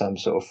under some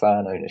sort of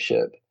fan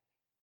ownership.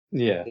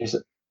 Yeah. Is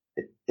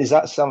is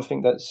that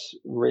something that's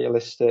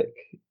realistic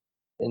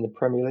in the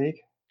Premier League?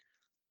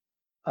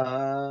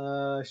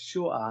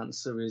 Short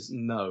answer is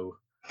no.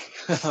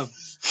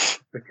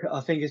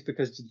 I think it's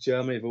because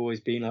Germany have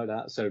always been like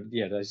that. So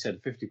yeah, they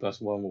said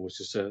 50+1 was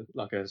just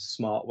like a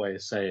smart way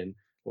of saying,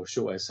 or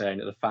short way of saying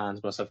that the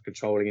fans must have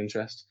controlling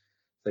interest.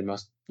 They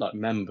must, like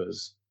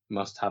members,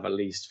 must have at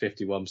least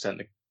 51%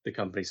 of the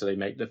company, so they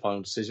make the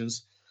final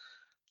decisions.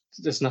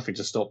 There's nothing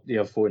to stop the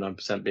other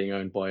 49% being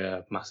owned by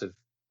a massive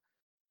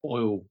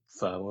oil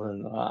firm or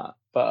anything like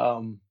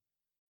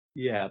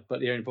that. But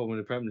the only problem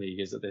with the Premier League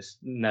is that this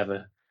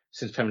never,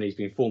 since Premier League's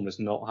been formed, has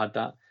not had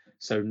that.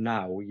 So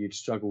now you'd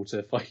struggle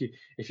to fight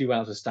if you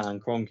went out to Stan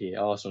Kroenke at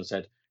Arsenal and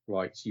said,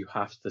 right, you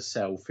have to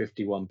sell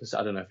 51%.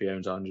 I don't know if he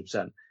owns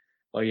 100%,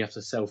 but you have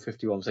to sell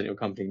 51% of your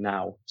company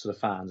now to the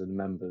fans and the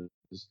members.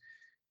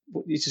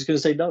 He's just going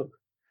to say no.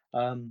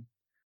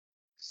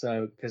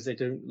 So because they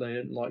don't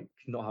like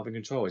not having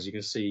control, as you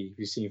can see,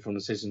 you've seen from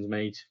decisions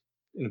made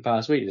in the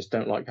past week, just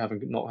don't like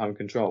not having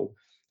control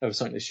over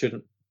something that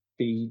shouldn't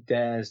be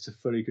theirs to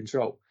fully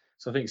control.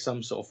 So I think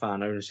some sort of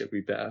fan ownership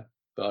would be better,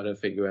 but I don't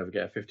think you'll ever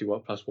get a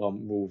 50+1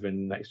 rule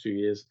within the next few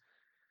years.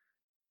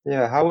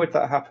 Yeah, how would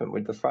that happen?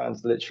 Would the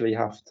fans literally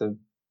have to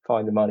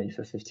find the money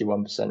for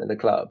 51% of the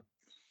club?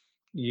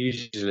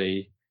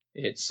 Usually,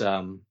 it's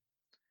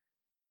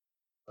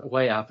the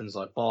way it happens,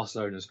 like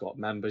Barcelona's got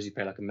members, you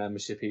pay like a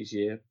membership each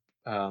year.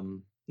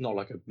 Not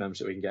like a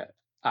membership where you can get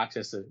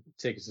access to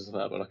tickets and stuff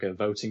like that, but like a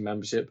voting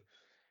membership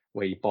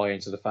where you buy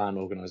into the fan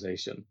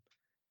organization,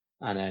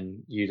 and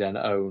then you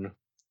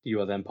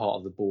are then part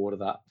of the board of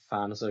that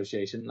fan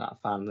association. That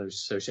fan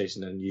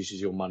association then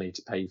uses your money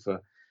to pay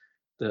for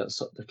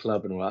the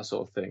club and all that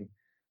sort of thing.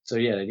 So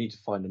yeah, they need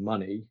to find the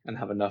money and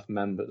have enough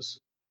members.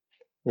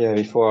 Yeah,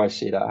 before I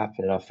see that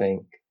happening, I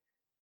think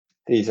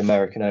these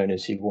American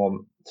owners who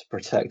want to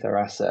protect their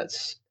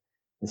assets,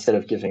 instead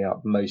of giving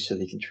up most of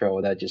the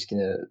control, they're just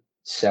going to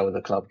sell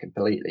the club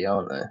completely,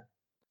 aren't they?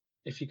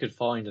 If you could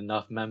find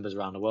enough members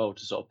around the world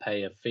to sort of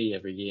pay a fee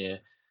every year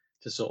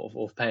to sort of,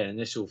 or pay an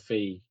initial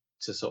fee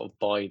to sort of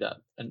buy that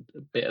and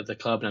a bit of the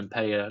club and then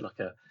pay I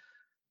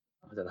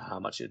don't know how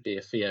much it'd be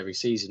a fee every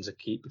season to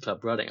keep the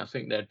club running. I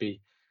think there'd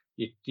be,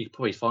 you'd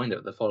probably find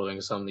it the following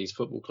of some of these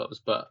football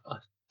clubs, but I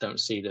don't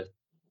see the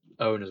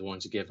owners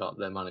wanting to give up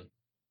their money.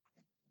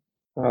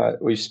 All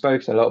right, we've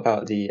spoken a lot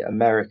about the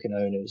American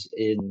owners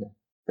in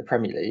the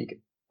Premier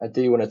League. I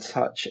do want to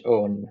touch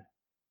on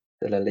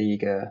the La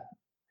Liga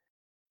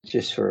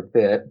just for a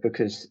bit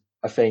because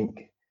I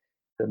think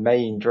the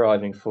main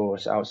driving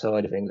force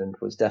outside of England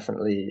was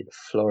definitely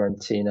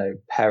Florentino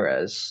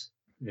Perez,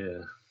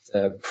 Yeah.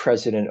 the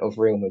president of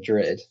Real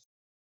Madrid,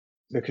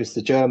 because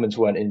the Germans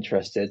weren't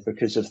interested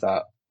because of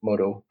that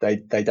model. They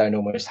don't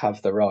almost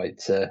have the right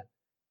to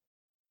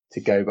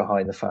go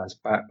behind the fans'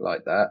 back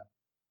like that.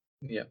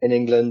 Yeah. In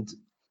England,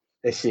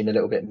 they seem a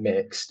little bit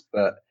mixed,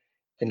 but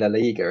in La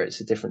Liga,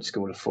 it's a different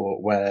school of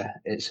thought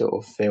where it sort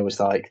of feels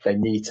like they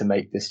need to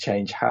make this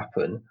change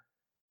happen.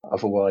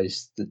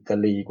 Otherwise, the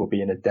league will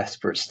be in a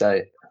desperate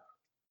state.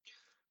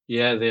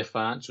 Yeah, the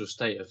financial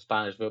state of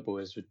Spanish football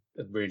is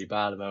really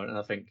bad at the moment, and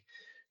I think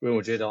Real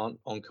Madrid aren't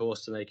on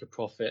course to make a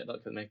profit,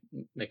 like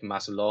make a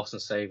massive loss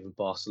and save with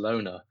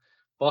Barcelona.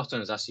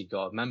 Barcelona's actually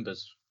got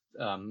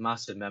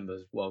massive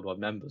members, worldwide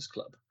members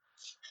club,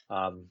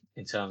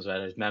 in terms where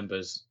those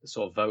members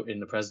sort of vote in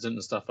the president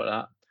and stuff like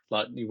that,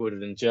 like you would in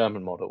the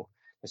German model.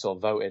 They sort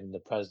of vote in the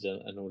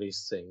president and all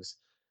these things.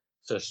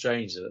 So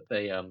strange that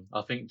they,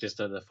 I think just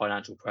the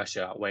financial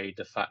pressure outweighed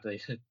the fact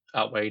they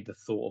outweighed the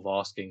thought of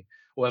asking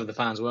whether the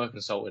fans were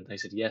consulted. They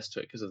said yes to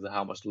it because of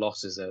how much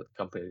losses the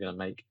company are going to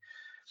make.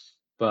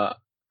 But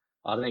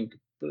I think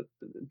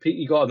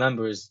you got to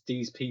remember is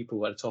these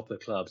people at the top of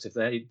the clubs, if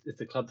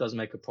the club doesn't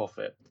make a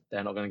profit,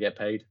 they're not going to get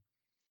paid.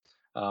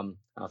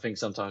 I think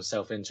sometimes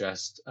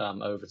self-interest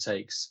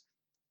overtakes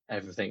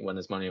everything when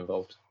there's money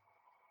involved.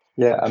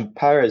 Yeah, and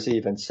Perez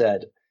even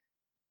said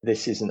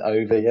this isn't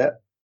over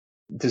yet.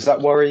 Does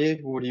that worry you?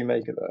 What do you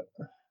make of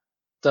that?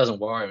 Doesn't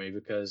worry me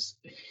because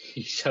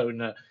he's shown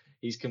that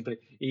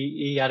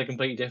he had a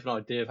completely different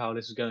idea of how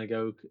this was going to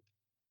go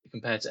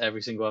compared to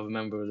every single other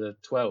member of the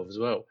 12 as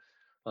well.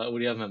 Like all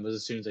the other members,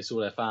 as soon as they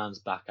saw their fans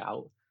back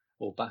out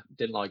or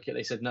didn't like it,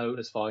 they said no,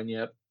 that's fine.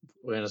 Yeah,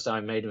 we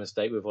understand, made a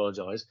mistake, we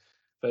apologise.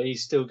 But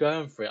he's still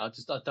going for it. I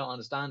don't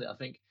understand it.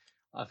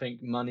 I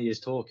think money is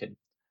talking.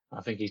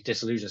 I think he's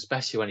disillusioned,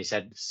 especially when he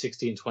said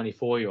 16,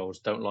 24-year-olds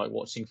don't like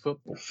watching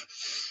football.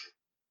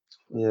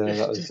 Yeah,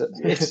 that was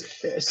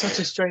It's such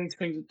a strange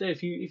thing to do.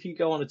 If you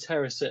go on a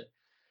terrace at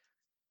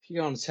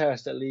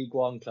League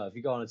One club, if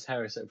you go on a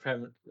terrace at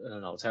Premier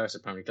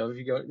League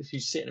club, if you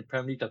sit in a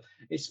Premier League club,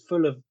 it's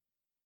full of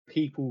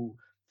people,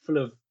 full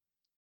of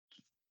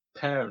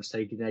parents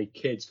taking their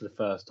kids for the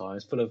first time.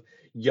 It's full of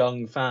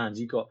young fans.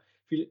 You got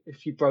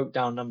if you broke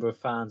down number of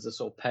fans that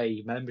sort of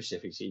pay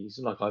membership each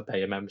season, like I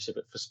pay a membership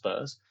for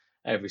Spurs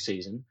every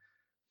season,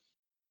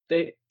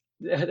 there's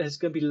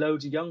going to be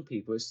loads of young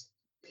people.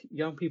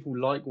 Young people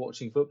like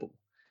watching football.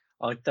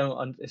 I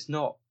don't. It's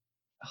not.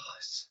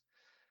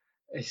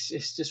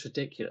 It's just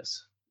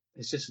ridiculous.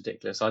 It's just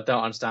ridiculous. I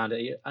don't understand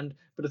it. But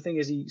the thing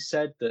is, he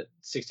said that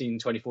 16,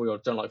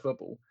 24-year-olds don't like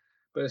football.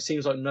 But it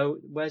seems like no.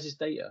 Where's his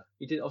data?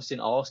 He didn't obviously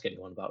didn't ask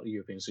anyone about the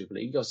European Super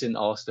League. He obviously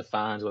didn't ask the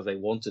fans whether they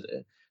wanted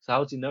it. So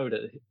how do you know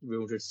that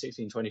Real Madrid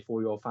 16,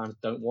 24-year-old fans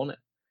don't want it?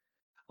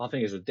 I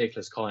think it's a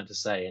ridiculous comment to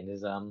say, and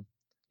is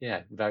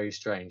yeah, very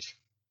strange.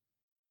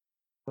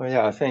 Well,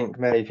 yeah, I think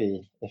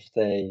maybe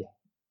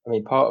I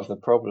mean, part of the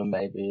problem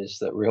maybe is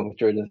that Real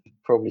Madrid have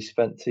probably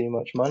spent too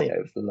much money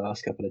over the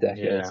last couple of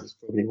decades. Yeah, It's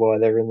probably why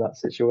they're in that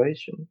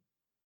situation.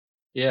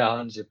 yeah,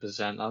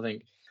 100%. I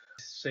think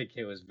think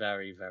it was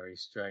very, very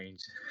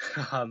strange.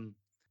 um,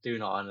 do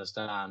not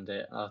understand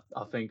it.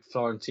 I think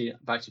Florentino,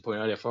 back to your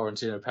point earlier,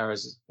 Florentino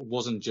Perez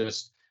wasn't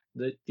just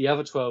the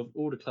other 12,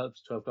 all the 12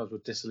 clubs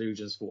were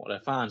disillusioned for what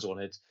their fans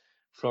wanted.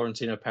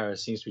 Florentino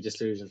Perez seems to be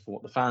disillusioned for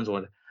what the fans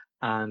wanted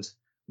and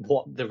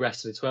what the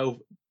rest of the 12,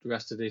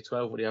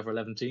 what the other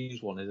 11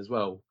 teams wanted as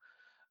well.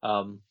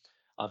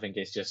 I think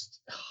it's just,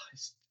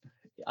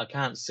 I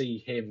can't see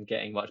him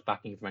getting much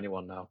backing from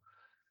anyone now.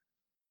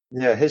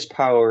 Yeah, his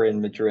power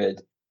in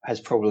Madrid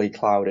has probably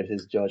clouded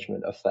his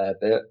judgment a fair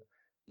bit.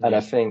 And I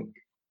Yeah. think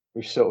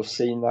we've sort of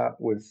seen that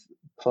with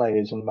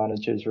players and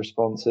managers'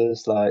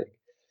 responses. Like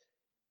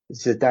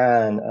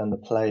Zidane and the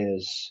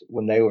players,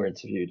 when they were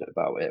interviewed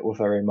about it, were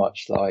very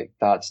much like,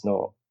 that's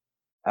not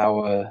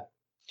our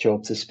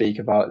job to speak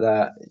about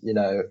that.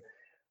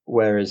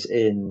 Whereas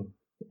in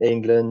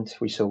England,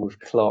 we saw with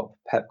Klopp,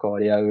 Pep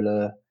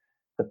Guardiola,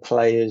 the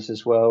players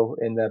as well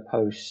in their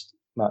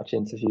post-match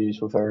interviews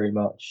were very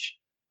much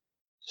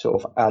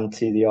sort of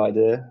anti the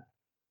idea.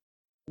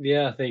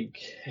 Yeah, I think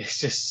it's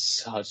just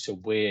such a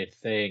weird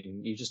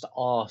thing. You just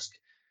ask,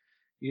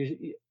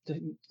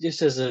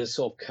 just as a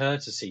sort of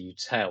courtesy, you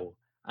tell,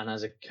 and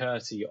as a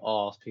courtesy, you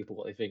ask people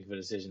what they think of a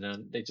decision,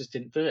 and they just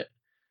didn't do it.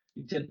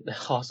 You didn't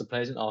ask the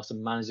players, didn't ask the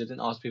manager,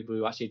 didn't ask people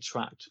who actually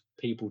attract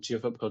people to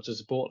your football club to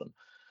support them.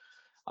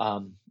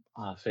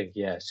 I think,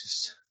 yeah, it's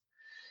just,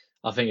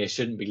 I think it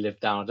shouldn't be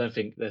lived down. I don't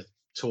think the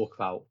talk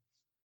about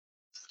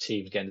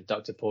teams getting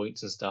deducted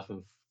points and stuff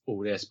and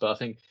all this, but I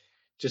think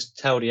just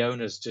tell the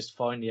owners, just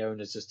find the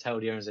owners, just tell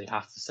the owners they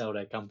have to sell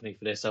their company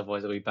for this,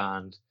 otherwise they'll be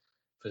banned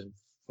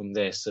from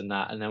this and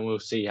that, and then we'll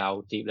see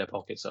how deep their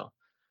pockets are.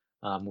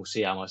 We'll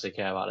see how much they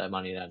care about their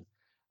money then.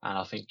 And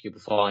I think you'll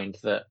find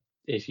that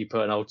if you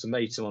put an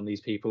ultimatum on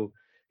these people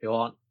who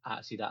aren't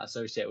actually that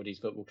associated with these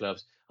football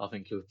clubs, I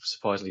think you'll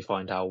surprisingly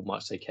find how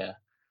much they care.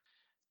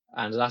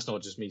 And that's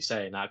not just me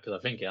saying that because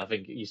I think it. I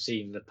think you've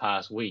seen the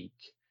past week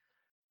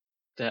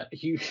that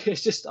you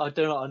it's just I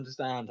do not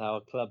understand how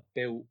a club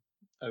built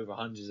over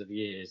hundreds of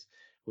years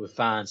with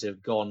fans who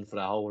have gone for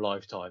their whole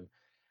lifetime,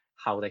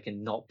 how they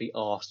can not be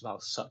asked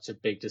about such a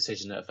big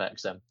decision that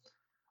affects them.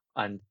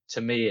 And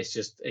to me,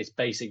 it's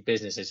basic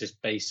business. It's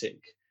just basic.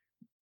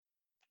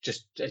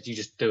 Just you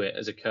just do it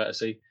as a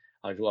courtesy.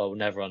 Will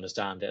never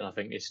understand it, and I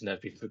think it should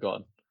never be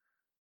forgotten.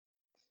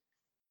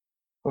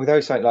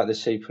 Although something like the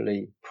Super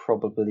League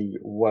probably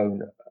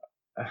won't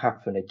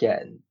happen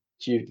again,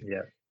 do you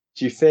Yeah,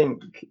 do you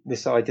think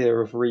this idea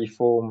of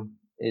reform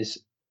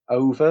is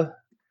over?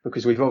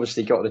 Because we've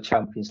obviously got the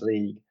Champions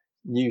League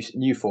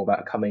new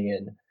format coming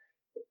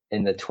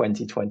in the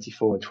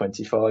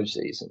 2024-25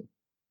 season.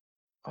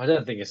 I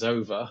don't think it's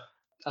over.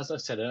 As I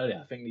said earlier,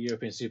 I think the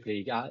European Super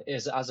League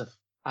is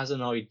as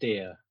an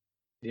idea.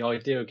 The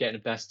idea of getting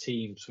the best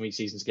teams from each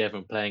season together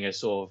and playing a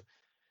sort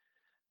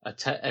of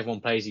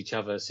everyone plays each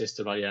other's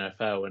system like the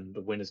NFL and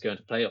the winners go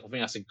into playoff. I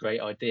think that's a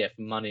great idea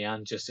for money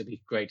and just to be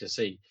great to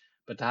see.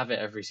 But to have it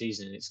every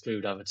season and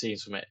exclude other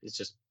teams from it is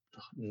just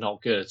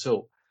not good at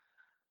all.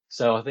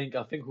 So I think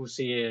we'll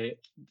see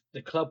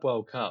the Club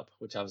World Cup,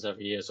 which happens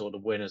every year, sort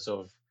of the winners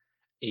of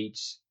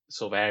each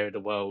sort of area of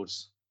the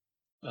world's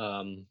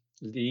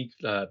league.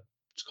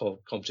 It's called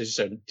competition.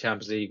 So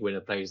Champions League winner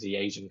plays the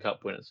Asian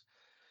Cup winners.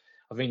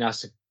 I think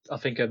that's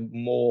a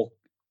more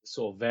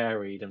sort of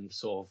varied and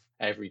sort of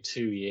every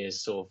 2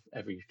 years, sort of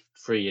every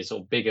 3 years,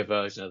 sort of bigger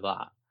version of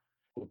that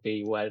would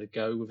be where to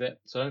go with it.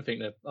 So I don't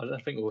think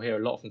we'll hear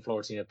a lot from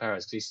Florentino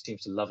Perez because he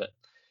seems to love it.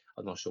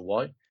 I'm not sure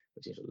why,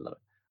 but he seems to love it.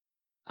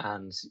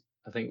 And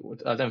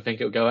I don't think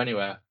it'll go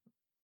anywhere.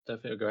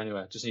 Don't think it'll go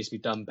anywhere. It just needs to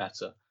be done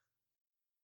better.